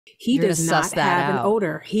He does not have an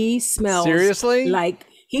odor. He smells seriously like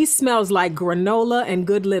granola and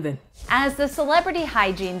good living. As the celebrity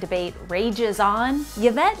hygiene debate rages on,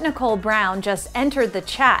 Yvette Nicole Brown just entered the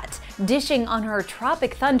chat, dishing on her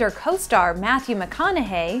Tropic Thunder co-star Matthew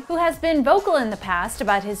McConaughey, who has been vocal in the past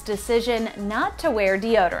about his decision not to wear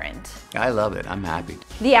deodorant. I love it. I'm happy.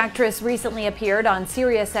 The actress recently appeared on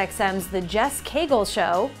SiriusXM's The Jess Cagle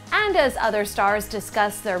Show, and as other stars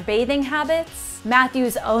discussed their bathing habits,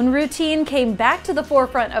 Matthew's own routine came back to the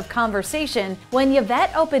forefront of conversation when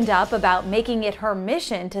Yvette opened up about making it her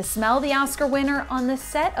mission to smell the Oscar winner on the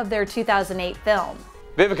set of their 2008 film.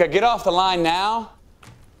 Vivica, get off the line now.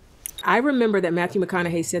 I remember that Matthew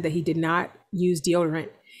McConaughey said that he did not use deodorant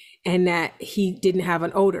and that he didn't have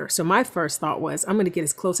an odor. So my first thought was, I'm going to get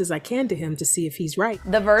as close as I can to him to see if he's right.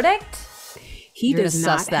 The verdict? He does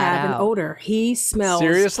not have an odor. He smells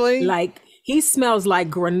seriously he smells like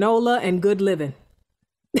granola and good living.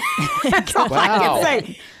 That's all I can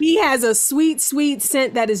say. He has a sweet, sweet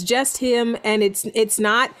scent that is just him, and it's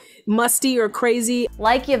not musty or crazy.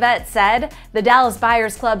 Like Yvette said, the Dallas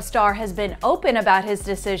Buyers Club star has been open about his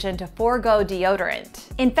decision to forego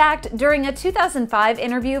deodorant. In fact, during a 2005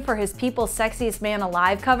 interview for his People's Sexiest Man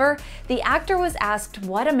Alive cover, the actor was asked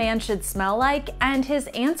what a man should smell like, and his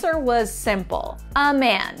answer was simple: a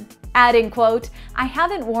man. Adding, quote, "I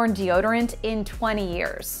haven't worn deodorant in 20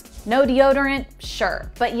 years. No deodorant? Sure."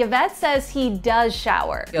 But Yvette says he does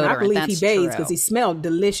shower. I believe he bathes because he smelled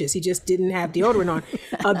delicious. He just didn't have deodorant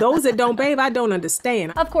on. Those that don't bathe, I don't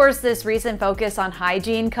understand. Of course, this recent focus on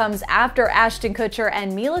hygiene comes after Ashton Kutcher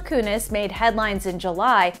and Mila Kunis made headlines in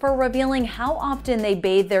July for revealing how often they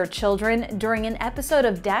bathe their children during an episode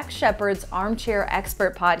of Dax Shepard's Armchair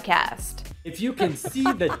Expert podcast. If you can see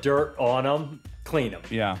the dirt on them, clean them.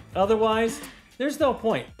 Yeah. Otherwise, there's no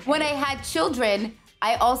point. When I had children,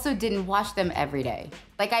 I also didn't wash them every day.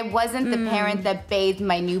 Like, I wasn't the parent that bathed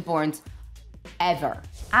my newborns ever.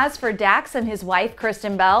 As for Dax and his wife,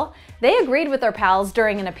 Kristen Bell, they agreed with their pals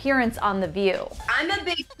during an appearance on The View. I'm a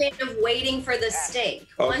big fan of waiting for the steak.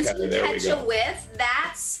 Once you catch a whiff,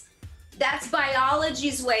 that's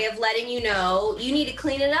biology's way of letting you know you need to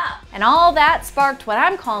clean it up. And all that sparked what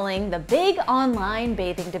I'm calling the big online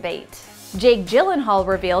bathing debate. Jake Gyllenhaal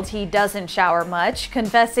revealed he doesn't shower much,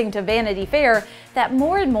 confessing to Vanity Fair that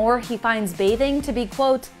more and more he finds bathing to be,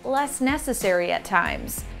 quote, less necessary at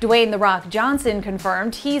times. Dwayne "The Rock" Johnson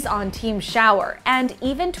confirmed he's on Team Shower and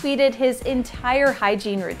even tweeted his entire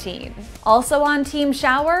hygiene routine. Also on Team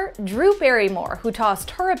Shower, Drew Barrymore, who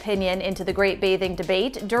tossed her opinion into the great bathing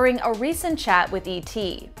debate during a recent chat with ET.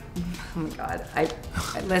 Oh my God,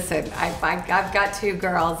 listen, I've got two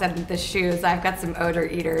girls and the shoes, I've got some odor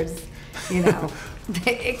eaters. You know,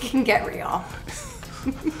 it can get real.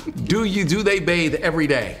 Do they bathe every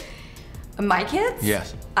day? My kids?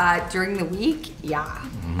 Yes. During the week, yeah,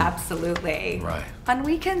 absolutely. Right. On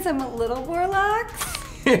weekends, I'm a little more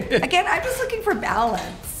lax. Again, I'm just looking for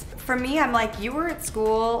balance. For me, I'm like, you were at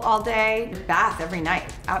school all day, bath every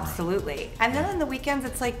night, absolutely. And then on the weekends,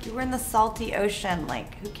 it's like you were in the salty ocean,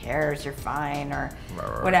 like who cares, you're fine, or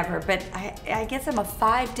whatever. But I guess I'm a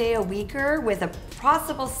 5-day-a-weeker with a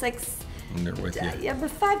possible 6, with you. Yeah, but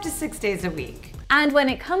 5 to 6 days a week. And when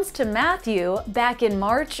it comes to Matthew, back in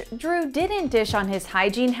March, Drew didn't dish on his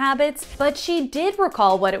hygiene habits, but she did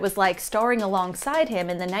recall what it was like starring alongside him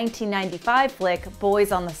in the 1995 flick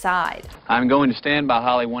Boys on the Side. I'm going to stand by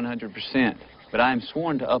Holly 100%, but I am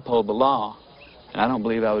sworn to uphold the law, and I don't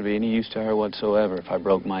believe I would be any use to her whatsoever if I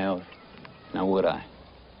broke my oath. Now would I?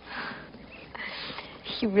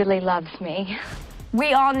 He really loves me.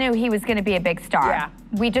 We all knew he was going to be a big star. Yeah.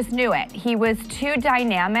 We just knew it. He was too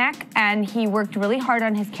dynamic, and he worked really hard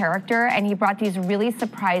on his character, and he brought these really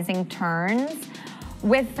surprising turns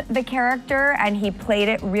with the character, and he played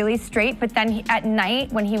it really straight. But then at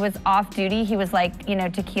night, when he was off duty, he was like, you know,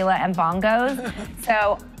 tequila and bongos.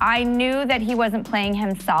 So I knew that he wasn't playing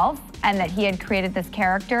himself and that he had created this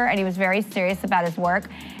character, and he was very serious about his work.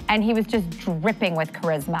 And he was just dripping with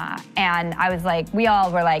charisma. And I was like, we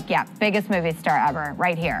all were like, yeah, biggest movie star ever,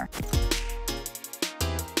 right here.